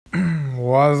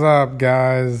What's up,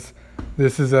 guys?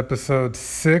 This is episode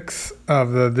 6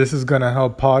 of the This Is Gonna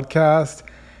Help podcast,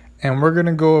 and we're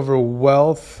gonna go over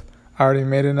wealth. I already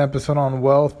made an episode on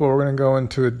wealth, but we're gonna go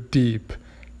into it deep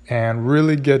and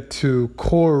really get to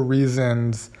core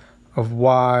reasons of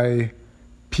why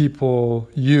people,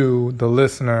 you, the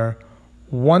listener,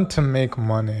 want to make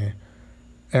money.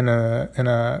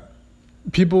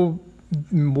 People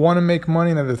want to make money,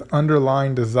 and have this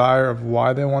underlying desire of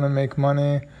why they want to make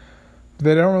money.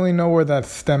 They don't really know where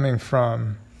that's stemming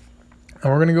from.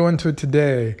 And we're going to go into it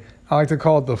today. I like to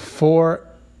call it the 4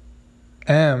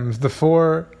 M's, the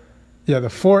four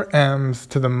M's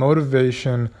to the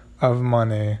motivation of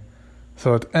money.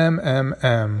 So it's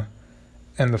MMM.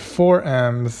 And the 4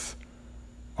 M's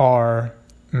are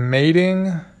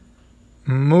mating,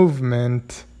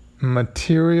 movement,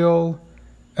 material,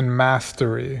 and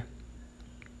mastery.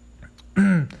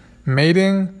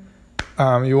 Mating,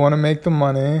 you want to make the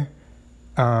money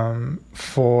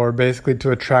for basically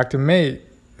to attract a mate,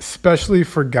 especially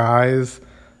for guys.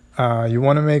 You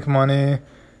want to make money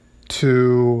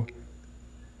to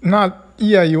you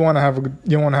want to have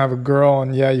a girl,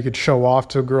 and you could show off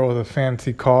to a girl with a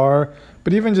fancy car,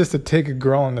 but even just to take a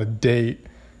girl on a date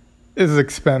is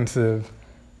expensive.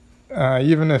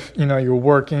 Even if you're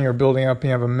working or building up and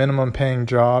you have a minimum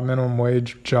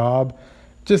wage job,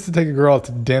 just to take a girl out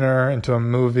to dinner and to a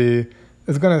movie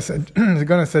is gonna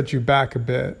set you back a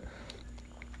bit.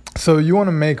 So you want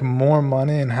to make more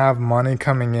money and have money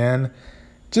coming in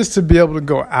just to be able to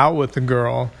go out with the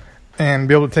girl and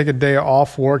be able to take a day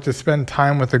off work to spend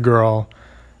time with the girl.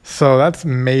 So that's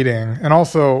mating. And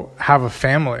also have a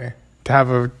family. To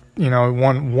have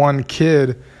one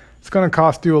kid, it's going to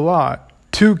cost you a lot.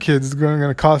 2 kids is going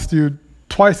to cost you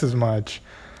twice as much.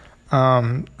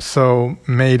 So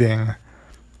mating.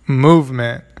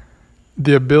 Movement,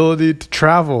 the ability to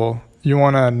travel. You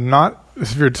want to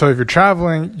if you're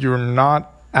traveling, you're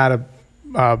not at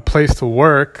a place to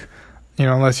work,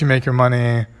 unless you make your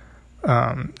money,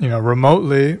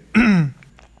 remotely.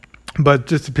 But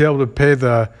just to be able to pay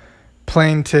the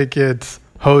plane tickets,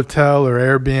 hotel or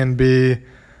Airbnb,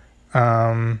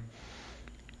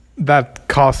 that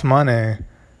costs money.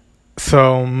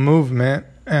 So movement,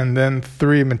 and then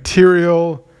 3,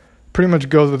 material. Pretty much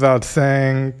goes without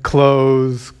saying.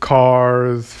 Clothes,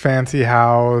 cars, fancy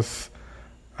house,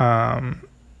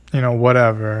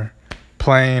 whatever.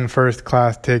 Plane, first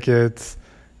class tickets,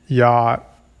 yacht,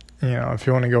 if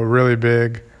you want to go really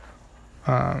big,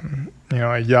 a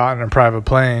yacht and a private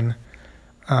plane.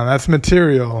 That's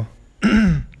material.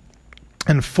 And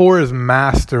 4 is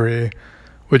mastery,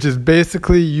 which is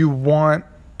basically you want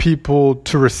people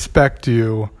to respect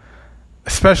you,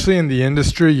 especially in the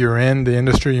industry you're in, the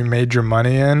industry you made your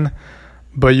money in,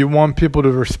 but you want people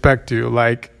to respect you.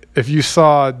 Like if you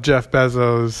saw Jeff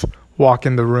Bezos walk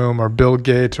in the room, or Bill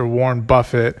Gates or Warren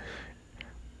Buffett,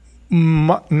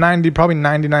 probably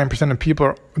 99% of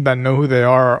people that know who they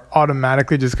are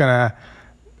automatically just going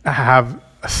to have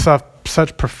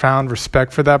such profound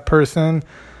respect for that person,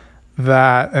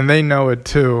 and they know it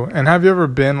too. And have you ever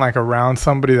been around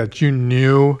somebody that you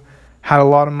knew had a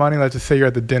lot of money? Let's just say you're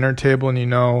at the dinner table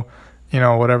and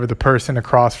whatever, the person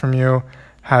across from you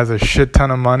has a shit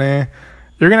ton of money.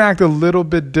 You're going to act a little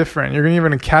bit different. You're going to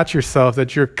even catch yourself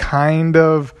that you're kind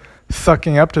of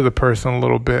sucking up to the person a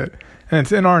little bit. And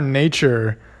it's in our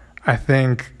nature, I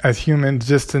think, as humans,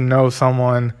 just to know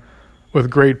someone with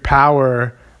great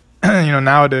power.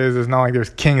 Nowadays it's not like there's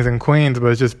kings and queens, but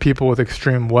it's just people with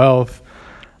extreme wealth,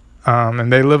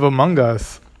 and they live among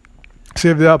us. So you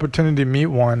have the opportunity to meet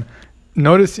one.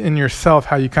 Notice in yourself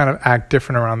how you kind of act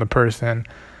different around the person.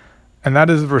 And that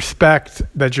is respect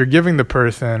that you're giving the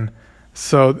person.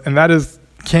 And that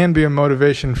can be a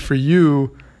motivation for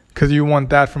you, because you want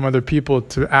that from other people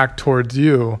to act towards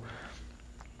you.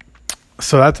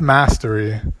 So that's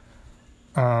mastery.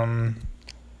 And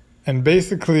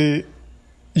basically,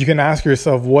 you can ask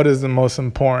yourself, what is the most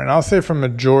important? I'll say for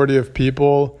majority of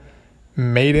people,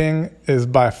 mating is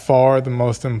by far the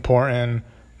most important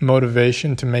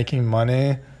motivation to making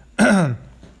money.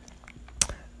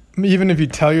 Even if you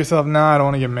tell yourself, I don't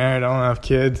want to get married, I don't want to have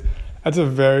kids, that's a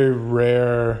very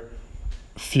rare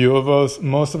few of us.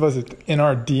 Most of us, it's in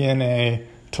our DNA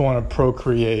to want to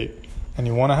procreate. And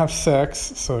you want to have sex,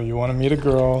 so you want to meet a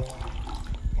girl,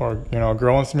 or a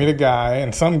girl wants to meet a guy.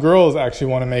 And some girls actually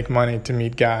want to make money to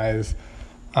meet guys.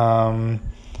 You're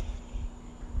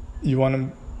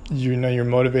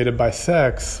motivated by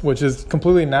sex, which is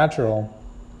completely natural.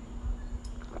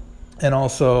 And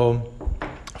also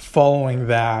following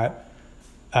that,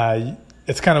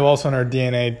 it's kind of also in our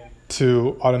DNA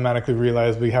to automatically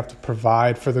realize we have to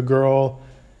provide for the girl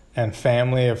and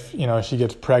family if, she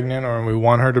gets pregnant or we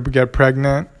want her to get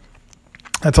pregnant.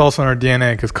 That's also in our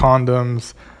DNA because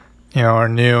condoms, are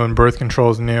new and birth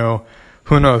control is new.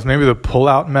 Who knows? Maybe the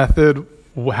pull-out method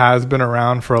has been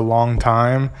around for a long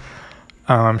time.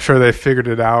 I'm sure they figured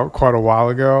it out quite a while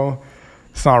ago.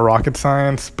 It's not rocket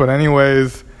science. But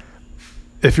anyways,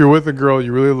 if you're with a girl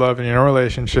you really love and you're in a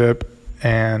relationship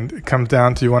and it comes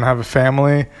down to you want to have a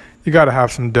family, you got to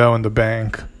have some dough in the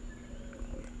bank.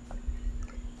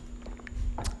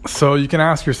 So you can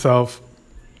ask yourself,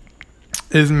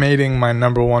 is mating my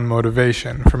number one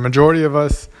motivation? For majority of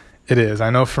us, it is. I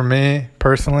know for me,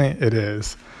 personally, it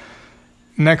is.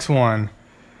 Next one.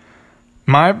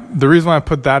 The reason why I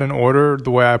put that in order,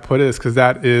 the way I put it, is because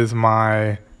that is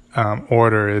my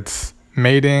order. It's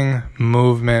mating,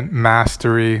 movement,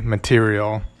 mastery,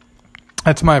 material.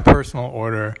 That's my personal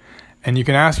order. And you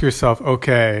can ask yourself,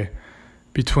 okay,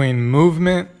 between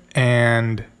movement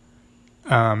and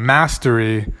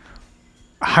mastery,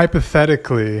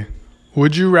 hypothetically,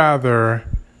 would you rather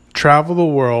travel the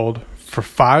world for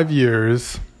 5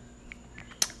 years,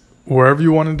 wherever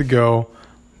you wanted to go,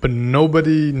 but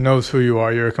nobody knows who you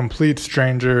are? You're a complete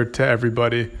stranger to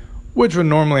everybody, which would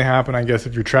normally happen, I guess,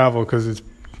 if you travel, because it's,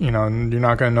 you're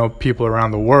not going to know people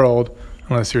around the world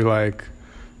unless you're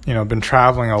been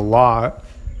traveling a lot.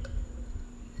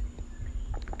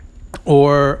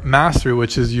 Or mastery,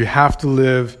 which is you have to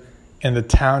live in the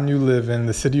town you live in,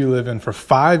 the city you live in for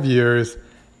 5 years,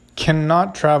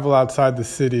 cannot travel outside the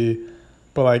city,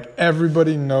 but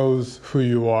everybody knows who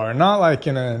you are. Not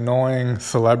in an annoying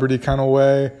celebrity kind of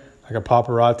way, like a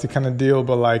paparazzi kind of deal,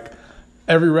 but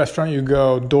every restaurant you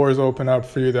go, doors open up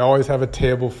for you. They always have a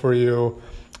table for you.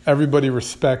 Everybody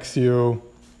respects you.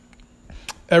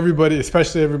 Everybody,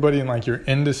 especially everybody in your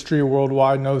industry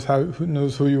worldwide knows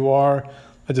who you are.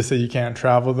 I just say you can't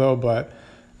travel though, but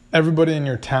everybody in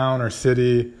your town or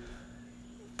city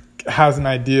has an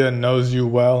idea, knows you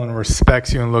well, and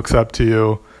respects you and looks up to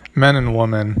you, men and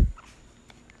women.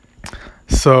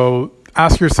 So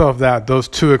ask yourself those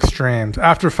two extremes.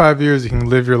 After 5 years, you can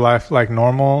live your life like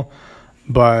normal,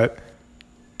 but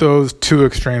those two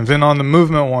extremes. And on the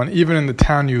movement one, even in the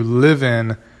town you live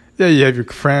in, yeah, you have your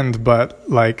friends, but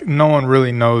no one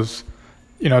really knows,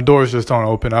 doors just don't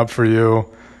open up for you.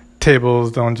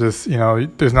 Tables don't just,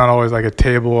 there's not always a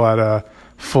table at a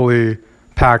fully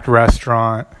packed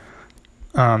restaurant.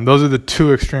 Those are the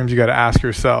two extremes you got to ask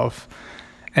yourself.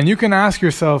 And you can ask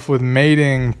yourself with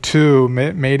mating too,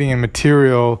 mating and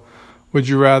material, would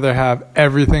you rather have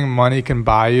everything money can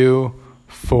buy you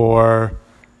for,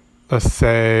 let's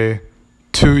say,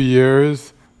 2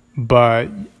 years, but,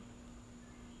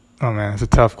 oh man, it's a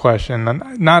tough question.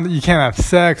 Not that you can't have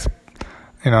sex,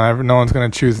 no one's going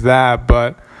to choose that,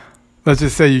 but let's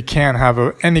just say you can't have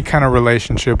any kind of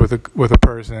relationship with a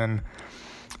person,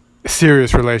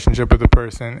 serious relationship with a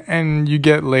person, and you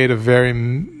get laid a very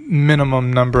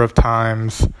minimum number of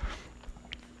times,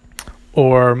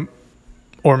 or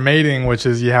mating, which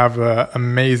is you have an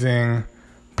amazing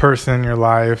person in your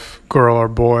life, girl or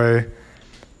boy,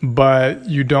 but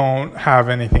you don't have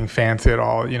anything fancy at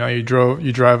all. You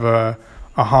drive a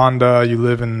Honda, you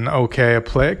live in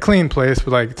a clean place,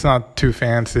 but it's not too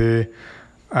fancy.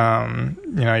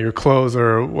 Your clothes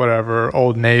are whatever,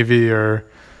 Old Navy or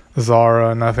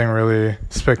Zara, nothing really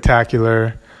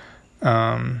spectacular.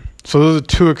 So those are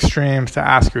two extremes to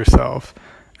ask yourself.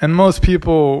 And most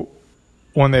people,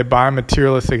 when they buy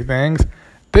materialistic things,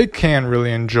 they can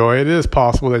really enjoy it. It is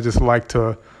possible they just like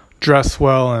to dress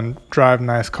well and drive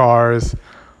nice cars.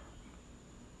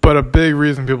 But a big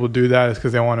reason people do that is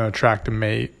because they want to attract a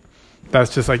mate.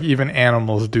 That's just even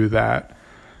animals do that.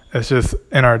 It's just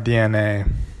in our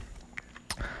DNA.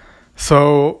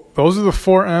 So those are the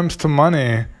 4 M's to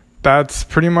money. That's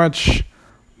pretty much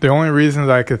the only reasons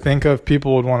I could think of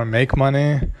people would want to make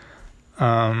money.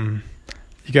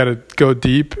 You got to go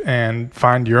deep and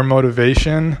find your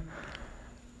motivation.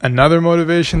 Another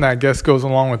motivation that I guess goes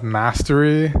along with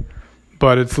mastery,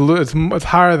 but it's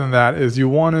higher than that, is you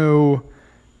want to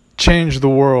change the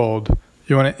world.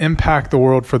 You want to impact the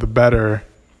world for the better.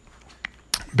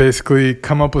 Basically,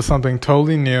 come up with something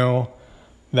totally new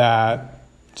that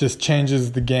just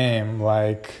changes the game.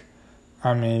 You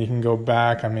can go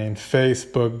back.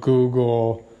 Facebook,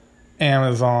 Google,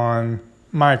 Amazon,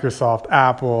 Microsoft,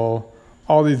 Apple,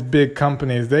 all these big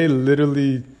companies, they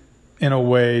literally, in a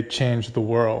way, changed the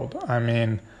world.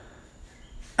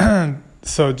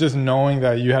 So just knowing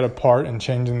that you had a part in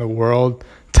changing the world,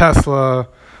 Tesla,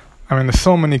 there's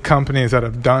so many companies that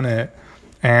have done it,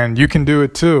 and you can do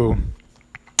it too.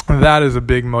 That is a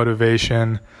big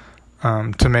motivation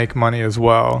to make money as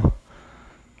well.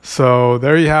 So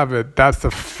there you have it. That's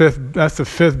the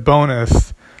fifth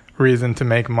bonus reason to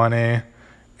make money,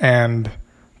 and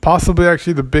possibly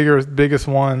actually the biggest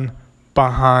one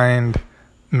behind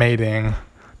mating.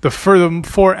 The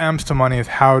 4 M's to money is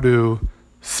how to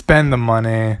spend the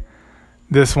money.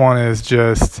 This one is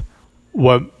just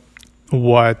what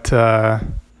how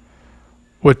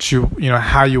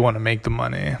you want to make the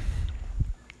money.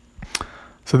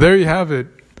 So there you have it.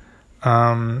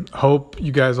 Hope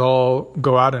you guys all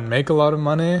go out and make a lot of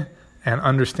money and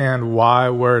understand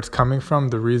where it's coming from,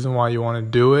 the reason why you want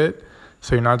to do it.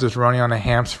 So you're not just running on a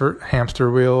hamster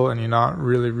wheel and you're not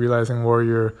really realizing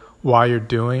why you're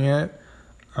doing it.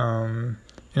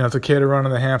 It's okay to run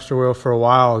on the hamster wheel for a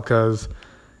while because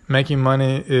making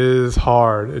money is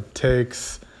hard. It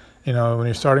takes, when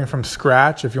you're starting from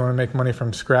scratch, if you want to make money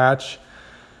from scratch,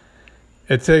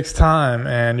 it takes time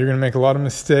and you're going to make a lot of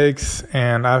mistakes.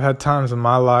 And I've had times in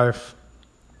my life,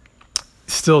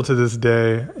 still to this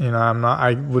day,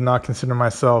 I would not consider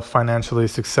myself financially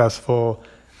successful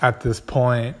at this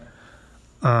point.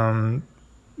 There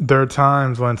are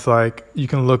times when it's like you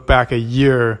can look back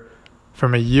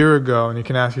from a year ago and you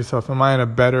can ask yourself, am I in a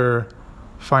better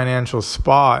financial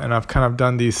spot? And I've kind of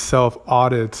done these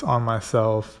self-audits on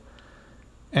myself.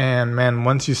 And man,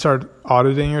 once you start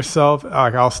auditing yourself,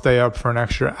 like I'll stay up for an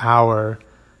extra hour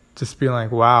just being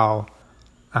like, wow,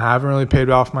 I haven't really paid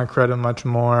off my credit much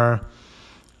more.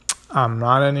 I'm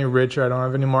not any richer. I don't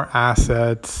have any more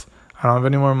assets. I don't have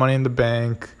any more money in the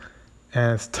bank.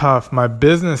 And it's tough. My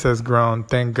business has grown.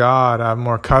 Thank God I have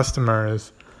more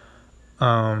customers.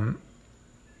 But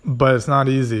it's not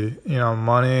easy.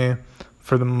 Money,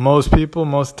 for the most people,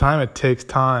 most of the time, it takes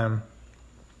time,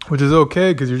 which is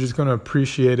okay because you're just going to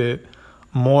appreciate it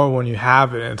more when you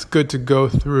have it. And it's good to go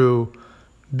through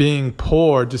being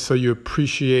poor just so you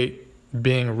appreciate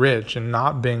being rich and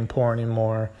not being poor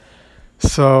anymore.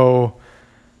 So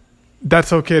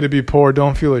that's okay to be poor.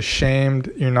 Don't feel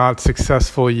ashamed. You're not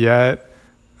successful yet.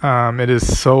 It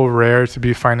is so rare to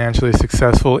be financially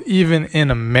successful, even in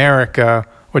America,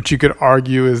 which you could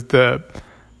argue is the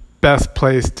best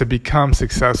place to become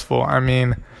successful. I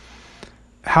mean,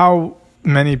 how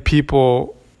many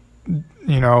people,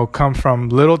 come from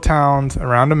little towns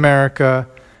around America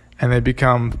and they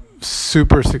become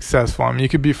super successful? I mean, you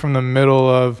could be from the middle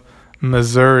of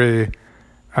Missouri,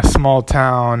 a small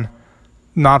town,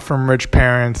 not from rich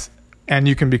parents, and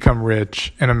you can become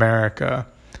rich in America.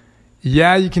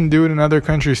 Yeah, you can do it in other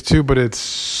countries too, but it's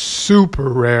super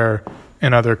rare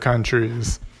in other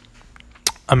countries.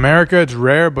 America, it's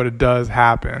rare, but it does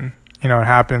happen. It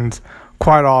happens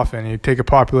quite often. You take a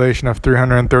population of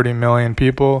 330 million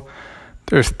people,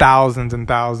 there's thousands and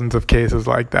thousands of cases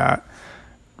like that,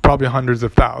 probably hundreds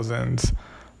of thousands.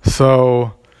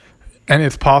 So, and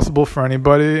it's possible for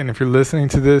anybody. And if you're listening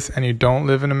to this and you don't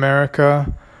live in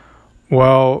America,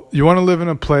 well, you want to live in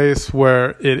a place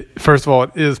where first of all,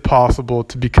 it is possible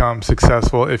to become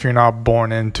successful if you're not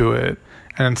born into it.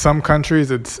 And in some countries,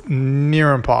 it's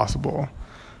near impossible.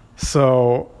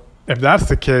 So if that's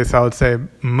the case, I would say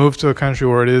move to a country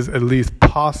where it is at least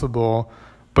possible,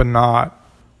 but not,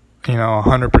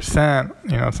 100%.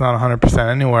 It's not 100%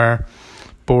 anywhere,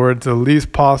 but where it's at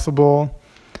least possible.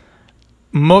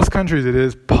 Most countries it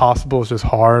is possible. It's just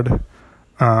hard,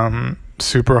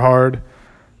 super hard.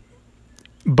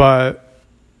 But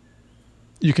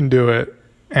you can do it.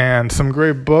 And some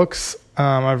great books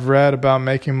I've read about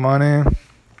making money.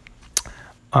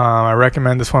 I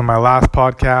recommend this one. My last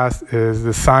podcast is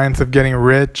The Science of Getting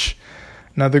Rich.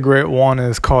 Another great one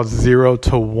is called 0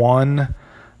 to 1.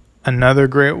 Another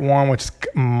great one, which is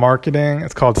marketing,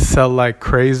 it's called Sell Like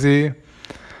Crazy.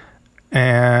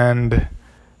 And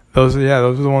those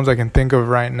are the ones I can think of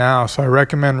right now. So I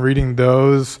recommend reading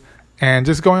those and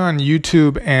just going on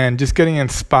YouTube and just getting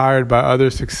inspired by other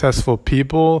successful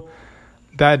people.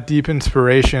 That deep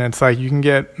inspiration, it's like you can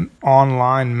get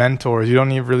online mentors. You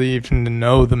don't really even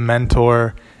know the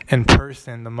mentor in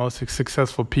person. The most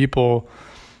successful people,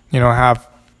 have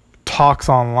talks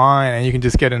online, and you can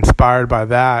just get inspired by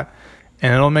that,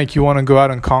 and it'll make you want to go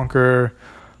out and conquer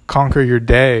your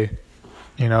day.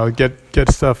 Get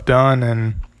stuff done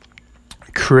and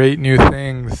create new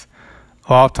things,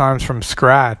 a lot of times from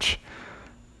scratch.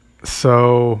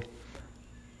 So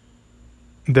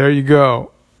there you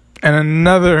go. And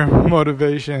another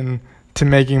motivation to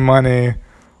making money,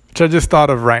 which I just thought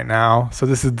of right now, so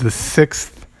this is the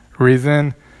 6th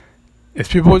reason, is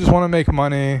people just want to make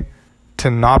money to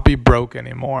not be broke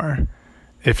anymore.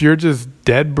 If you're just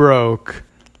dead broke,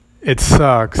 it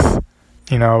sucks.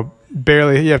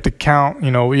 Barely, you have to count,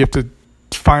 you have to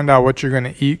find out what you're going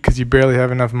to eat because you barely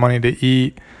have enough money to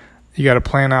eat. You got to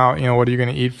plan out, what are you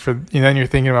going to eat for, then you're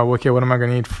thinking about, okay, what am I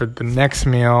going to eat for the next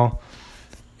meal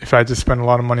if I just spend a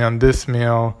lot of money on this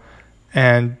meal?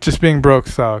 And just being broke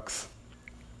sucks.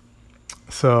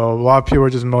 So a lot of people are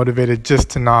just motivated just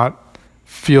to not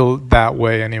feel that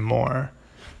way anymore.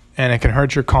 And it can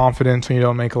hurt your confidence when you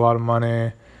don't make a lot of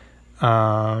money.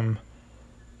 And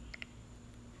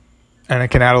it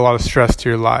can add a lot of stress to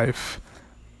your life.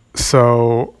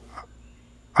 So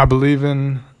I believe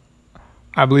in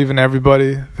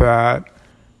everybody that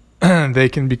they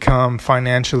can become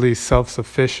financially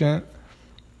self-sufficient.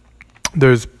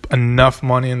 There's enough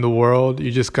money in the world.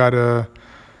 You just got to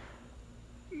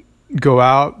go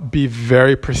out, be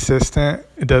very persistent.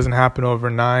 It doesn't happen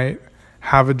overnight.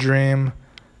 Have a dream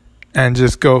and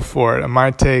just go for it. It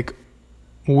might take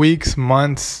weeks,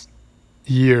 months,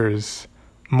 years,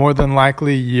 more than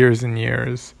likely years and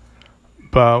years.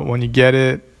 But when you get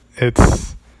it,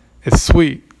 it's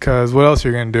sweet, because what else are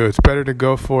you going to do? It's better to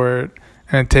go for it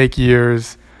and take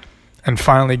years and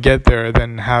finally get there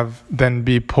than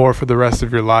be poor for the rest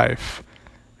of your life.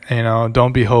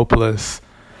 Don't be hopeless.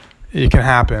 It can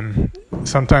happen.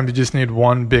 Sometimes you just need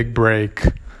one big break.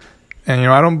 And,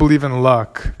 I don't believe in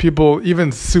luck. People,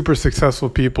 even super successful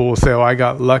people, will say, oh, I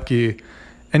got lucky.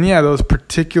 And yeah, those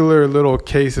particular little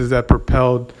cases that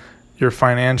propelled your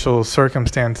financial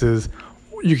circumstances,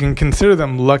 you can consider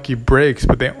them lucky breaks,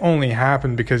 but they only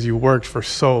happen because you worked for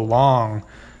so long.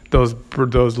 Those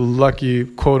lucky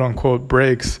quote-unquote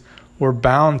breaks were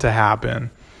bound to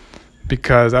happen,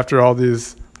 because after all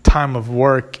this time of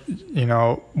work,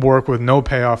 work with no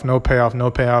payoff,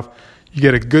 you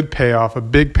get a good payoff, a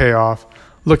big payoff.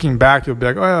 Looking back, you'll be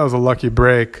like, oh, that was a lucky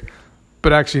break.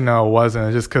 But actually, no, it wasn't.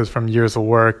 It's just because from years of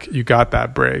work, you got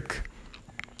that break.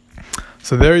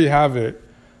 So there you have it.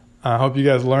 I hope you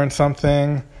guys learned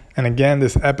something. And again,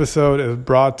 this episode is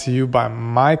brought to you by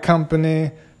my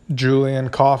company, Julian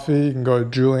Coffee. You can go to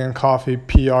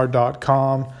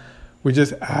juliancoffeepr.com. We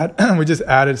just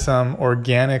added some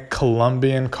organic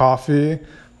Colombian coffee,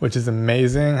 which is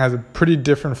amazing. Has a pretty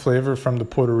different flavor from the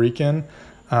Puerto Rican,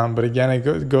 but again,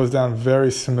 it goes down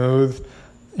very smooth.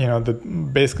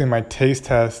 Basically my taste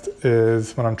test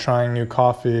is, when I'm trying new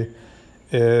coffee,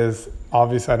 is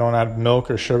obviously I don't add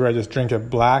milk or sugar. I just drink it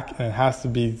black, and it has to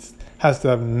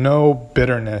have no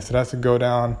bitterness. It has to go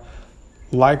down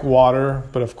like water,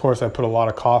 but of course I put a lot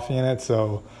of coffee in it,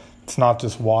 so it's not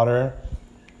just water.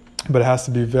 But it has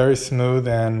to be very smooth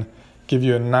and give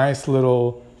you a nice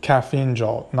little caffeine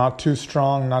jolt. Not too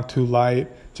strong, not too light,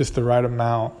 just the right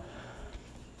amount.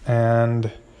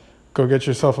 And go get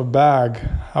yourself a bag.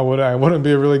 I wouldn't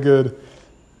be a really good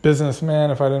businessman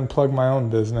if I didn't plug my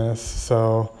own business.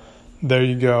 So there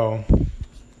you go.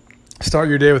 Start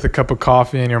your day with a cup of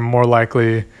coffee and you're more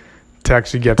likely to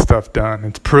actually get stuff done.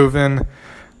 It's proven.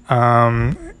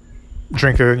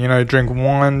 Drink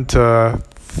 1 to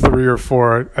 3 or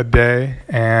 4 a day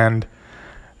and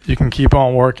you can keep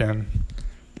on working.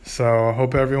 So I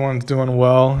hope everyone's doing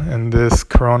well in this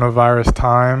coronavirus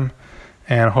time,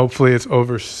 and hopefully it's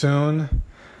over soon,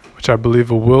 which I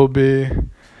believe it will be,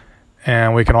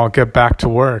 and we can all get back to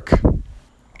work.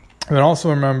 And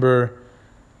also remember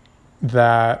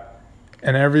that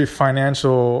in every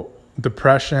financial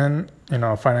depression,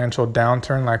 financial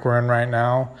downturn like we're in right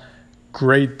now,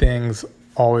 great things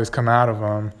always come out of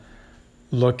them.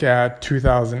 Look at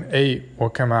 2008,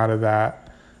 what came out of that.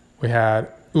 We had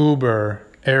Uber,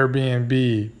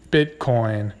 Airbnb,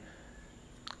 Bitcoin,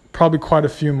 probably quite a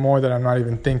few more that I'm not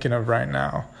even thinking of right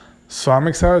now. So I'm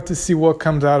excited to see what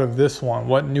comes out of this one,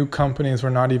 what new companies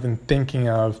we're not even thinking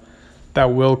of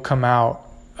that will come out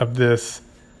of this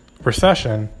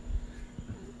recession,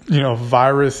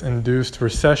 virus-induced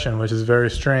recession, which is very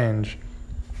strange.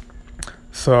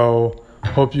 So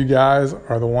hope you guys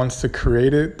are the ones to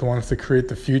create it, the ones to create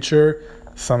the future,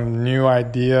 some new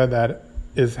idea that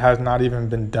has not even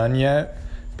been done yet,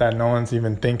 that no one's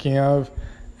even thinking of,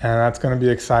 and that's going to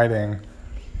be exciting.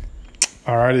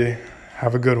 Alrighty,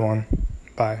 have a good one.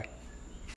 Bye.